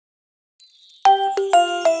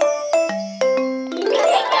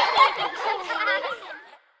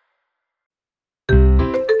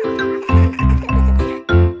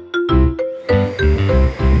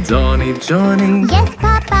Johny. Yes,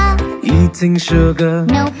 Papa. Eating sugar.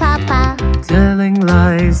 No, Papa. Telling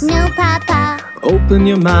lies. No, Papa. Open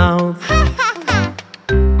your mouth. Ha ha ha.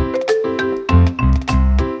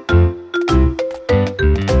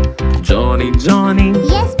 Johny Johny.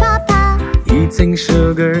 Yes, Papa. Eating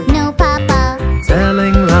sugar. No, Papa.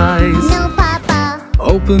 Telling lies. No, Papa.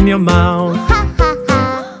 Open your mouth. Ha ha ha.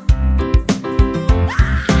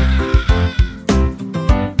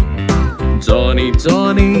 Johny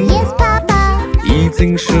Johny. Yes, Papa.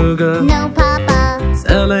 Eating sugar. No, Papa.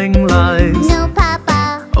 Telling lies. No,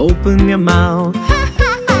 Papa. Open your mouth. Ha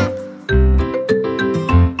ha ha.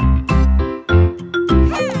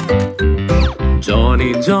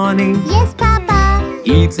 Johny Johny. Yes, Papa.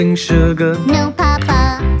 Eating sugar. No,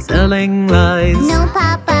 Papa. Telling lies. No,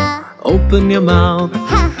 Papa. Open your mouth.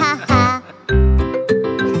 Ha ha ha.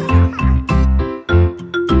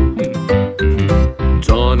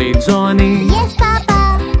 Johny Johny. Yes,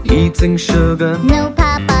 Papa. Eating sugar. No,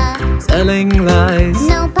 Papa. Telling lies.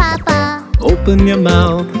 No, Papa. Open your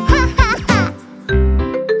mouth. Ha ha ha.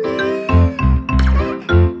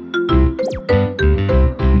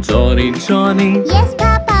 Johny Johny. Yes,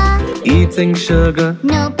 Papa. Eating sugar.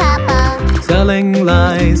 No, Papa. Telling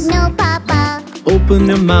lies. No, Papa. Open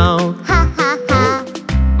your mouth. Ha ha ha.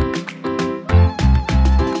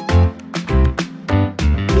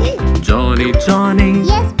 Johny Johny.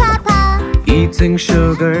 Yes, Papa. Eating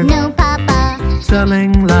sugar. No, Papa.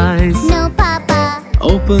 Telling lies. No, Papa.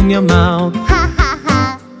 Open your mouth. Ha ha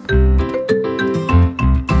ha.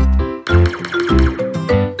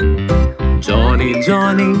 Johny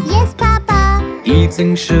Johny. Yes, Papa.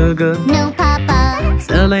 Eating sugar. No, Papa.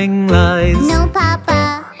 Telling lies. No,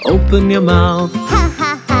 Papa. Open your mouth. Ha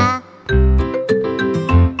ha ha.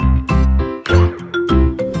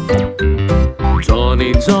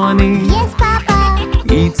 Johny Johny. Yes, Papa.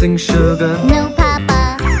 Eating sugar. No,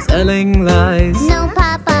 Papa. Telling lies. No,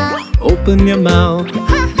 Papa. Open your mouth.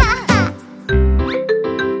 Ha ha ha.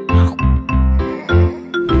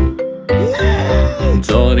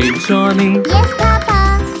 Johny Johny. Yes,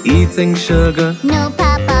 Papa. Eating sugar. No,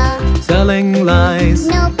 Papa. Telling lies.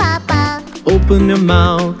 No, Papa. Open your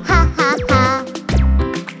mouth. Ha ha ha.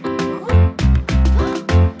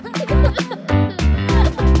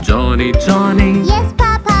 Johny Johny. Yes,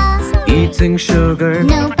 Papa. Eating sugar.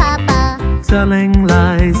 No, Papa. Telling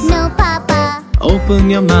lies. No, Papa. Open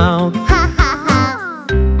your mouth. Ha ha ha.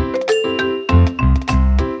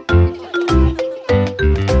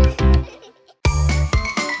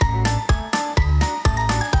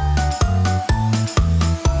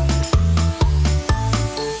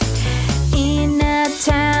 In a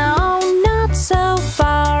town not so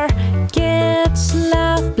far, kids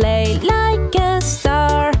love play like a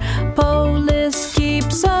star. Police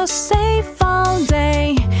keeps us safe all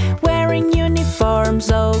day, wearing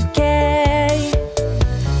uniforms okay.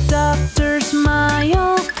 Doctor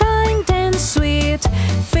smile kind and sweet,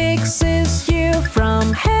 fixes you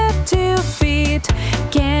from head to feet.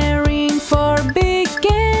 Caring for big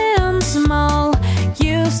and small,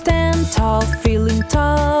 you stand tall, feeling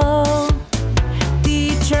tall.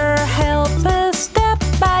 Teacher help us step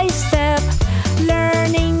by step,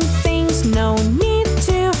 learning things, no need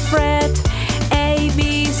to fret.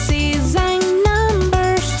 ABCs and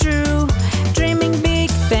numbers true, dreaming big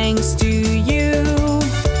thanks to you.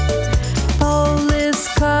 Police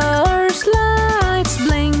cars, lights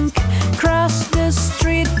blink, cross the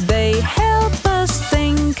street, they help us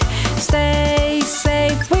think. Stay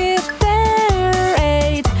safe with their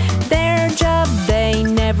aid, their job they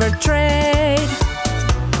never trade.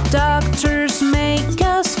 Doctors make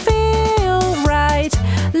us feel right,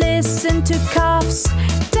 listen to coughs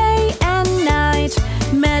day and night.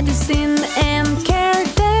 Medicine and care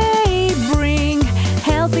they bring,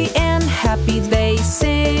 healthy and happy they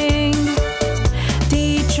sing.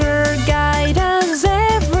 Teacher guide us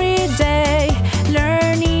every day,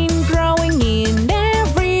 learning, growing in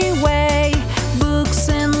every way. Books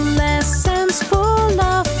and lessons full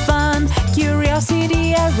of fun,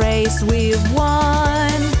 curiosity a race we've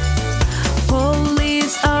won.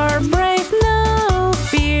 Police are brave, no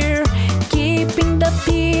fear, keeping the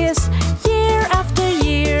peace year after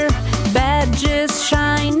year. Badges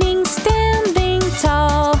shining, standing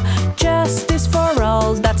tall, justice for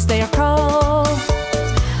all, that's their call.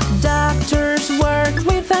 Doctors work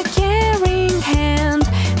with a caring hand,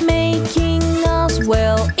 making us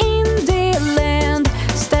well in the land.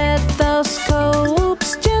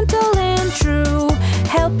 Stethoscopes, gentle and true,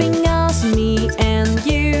 helping us, me and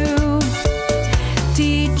you.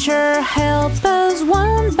 Teacher help us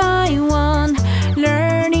one by one,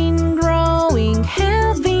 learning, growing,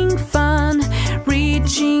 having fun,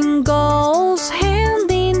 reaching goals hand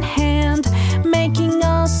in hand.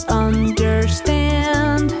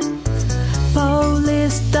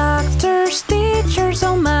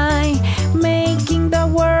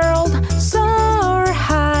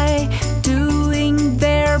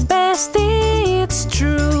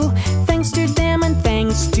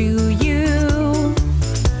 next to you.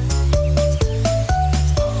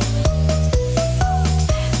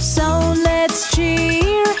 So let's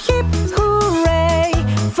cheer, hip hooray,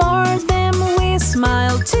 for them we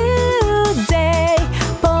smile today.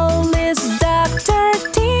 Police, doctor,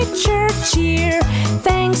 teacher, cheer,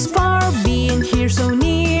 thanks for being here so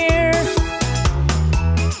near.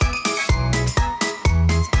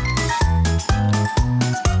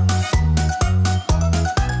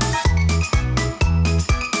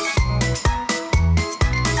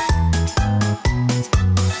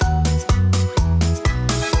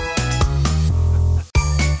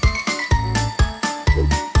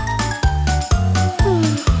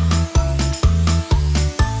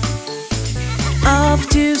 Off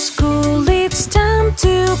to school, it's time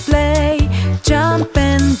to play. Jump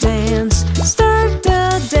and dance, start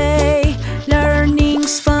the day.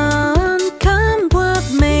 Learning's fun, come what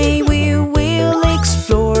may. We will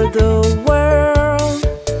explore the world.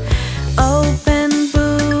 Open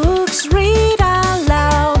books, read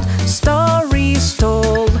aloud. Stories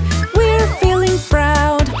told, we're feeling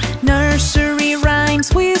proud. Nursery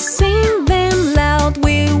rhymes, we sing them loud.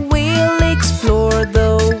 We will explore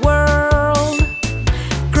the world.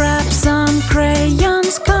 Grab some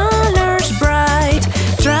crayons, colors bright.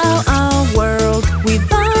 Draw a world with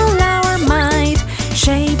all our might.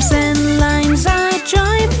 Shapes and lines, a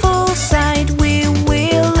joyful sight. We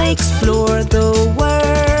will explore the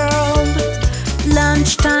world.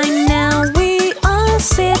 Lunchtime now, we all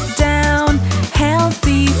sit down.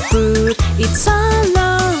 Healthy food, it's all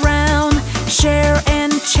around. Share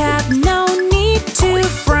and chat, no need to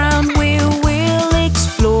frown. We will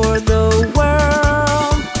explore the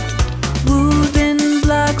world. Wooden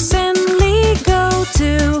blocks and Lego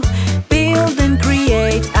too. Build and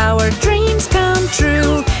create, our dreams come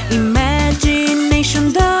true.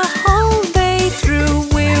 Imagination the whole day through.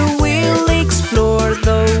 We will explore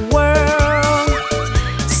the world.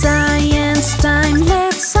 Science time,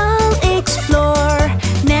 let's all explore.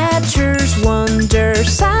 Nature's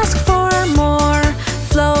wonders, ask for more.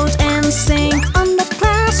 Float and sink on the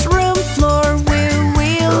classroom floor. We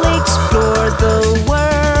will explore the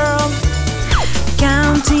world.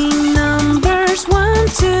 Counting numbers 1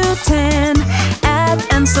 to 10. Add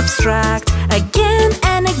and subtract again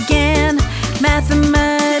and again.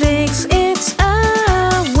 Mathematics, it's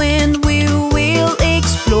a win. We will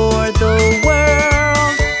explore the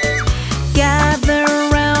world. Gather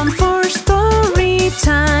round for story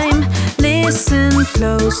time. Listen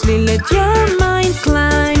closely, let your mind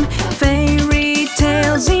climb. Fairy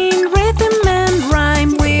tales in rhythm and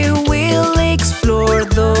rhyme. We will explore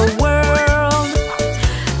the world.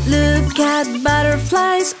 Look at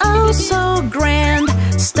butterflies, oh so grand.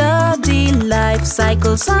 Study life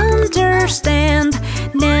cycles, understand.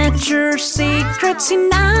 Nature's secrets in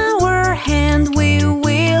our hand. We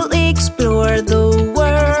will explore the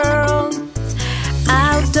world.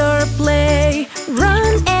 Outdoor play,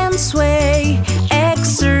 run and sway.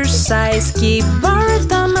 Exercise, keep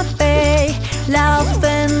boredom at bay. Laugh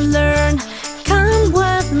and learn, come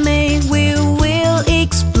what may. We will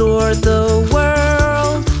explore the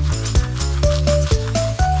world.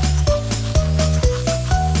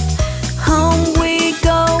 Home we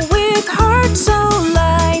go with hearts so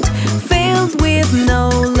light, filled with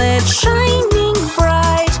knowledge, shining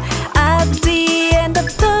bright. At the end of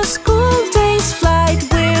the school day's flight,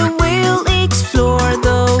 we will explore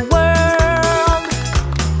the world.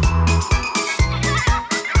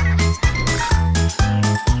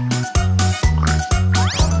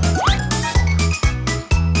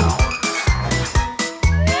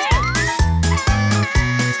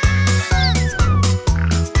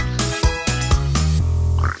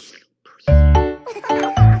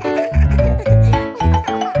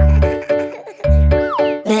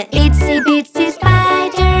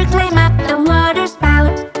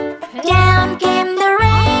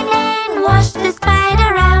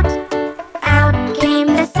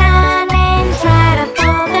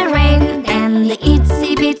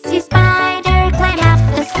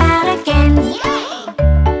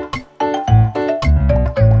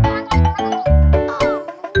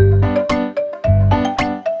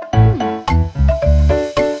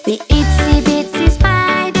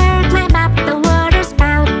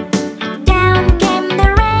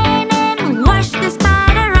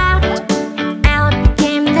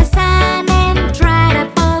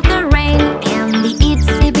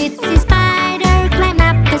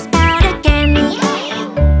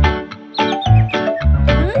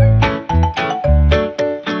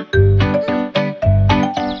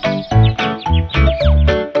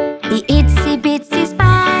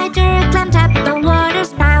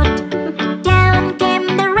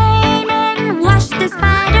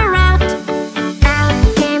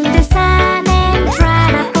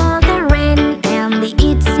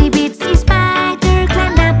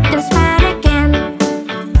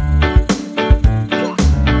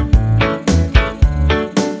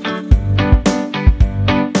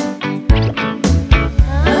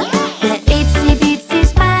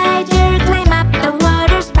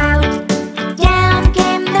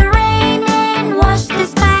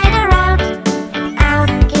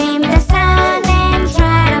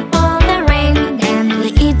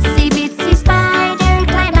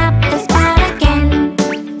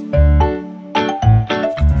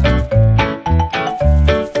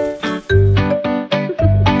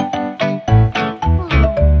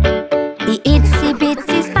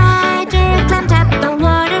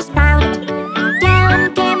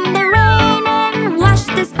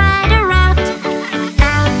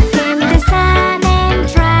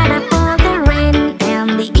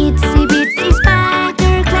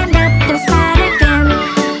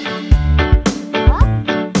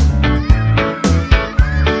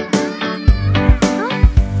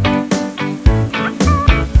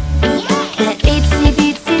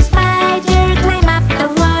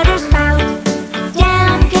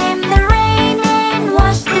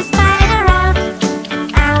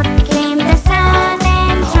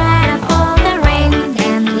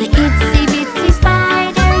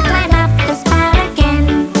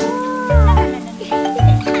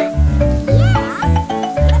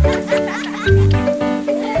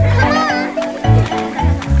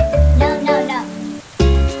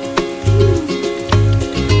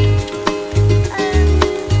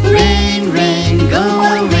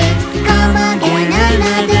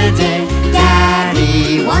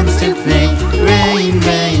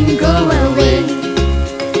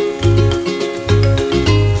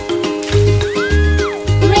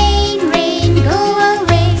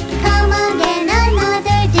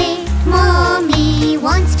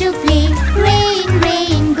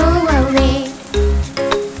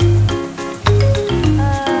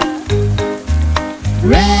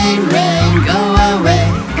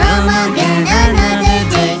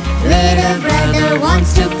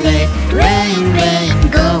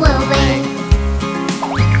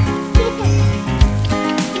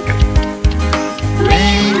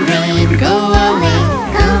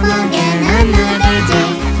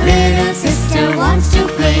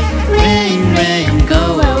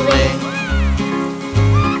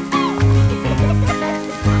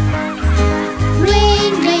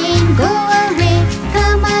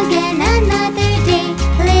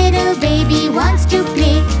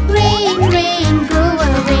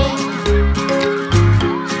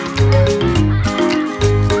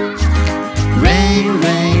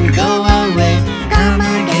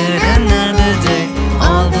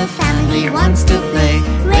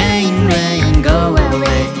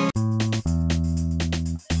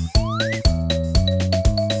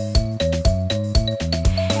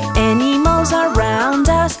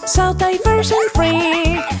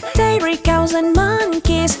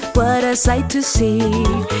 a sight to see.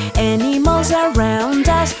 Animals around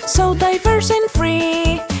us, so diverse and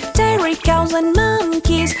free. Dairy cows and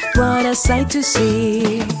monkeys, what a sight to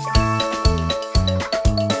see.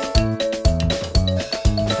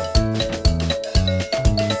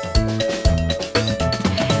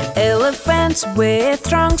 Elephants with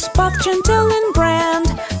trunks, both gentle and grand.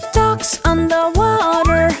 Ducks on the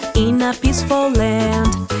water in a peaceful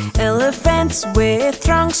land. Elephants with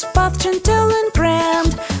trunks, both gentle and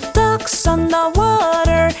grand. Ducks on the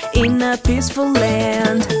water in a peaceful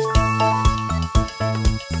land.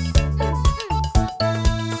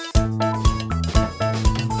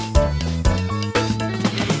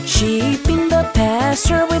 Sheep in the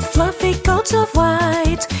pasture with fluffy coats of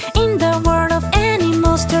white. In the world of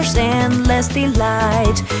animals there's endless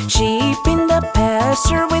delight. Sheep in the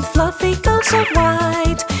pasture with fluffy coats of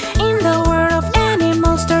white. In the world of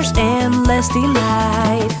animals there's endless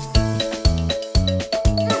delight.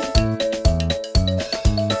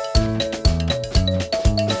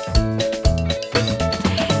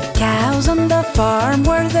 Cows on the farm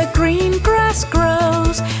where the green grass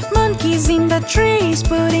grows. Monkeys in the trees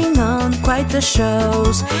putting on quite the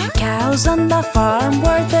shows. Cows on the farm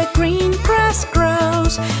where the green grass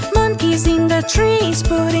grows. Monkeys in the trees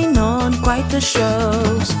putting on quite the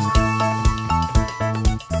shows.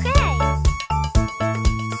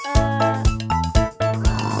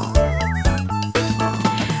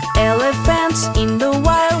 Elephants in the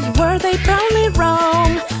wild where they proudly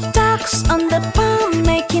roam. Ducks on the pond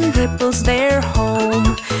making ripples their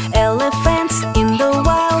home. Elephants in the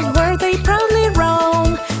wild where they proudly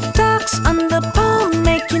roam. Ducks on the pond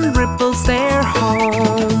making ripples their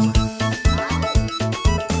home.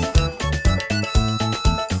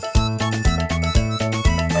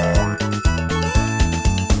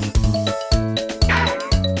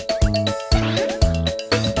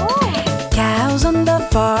 Cows on the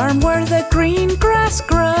farm where the green grass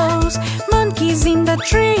grows. Monkeys in the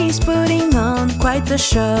trees putting on quite the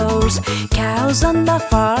shows. Cows on the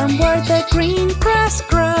farm where the green grass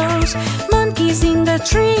grows. Monkeys in the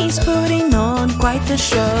trees putting on quite the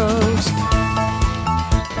shows.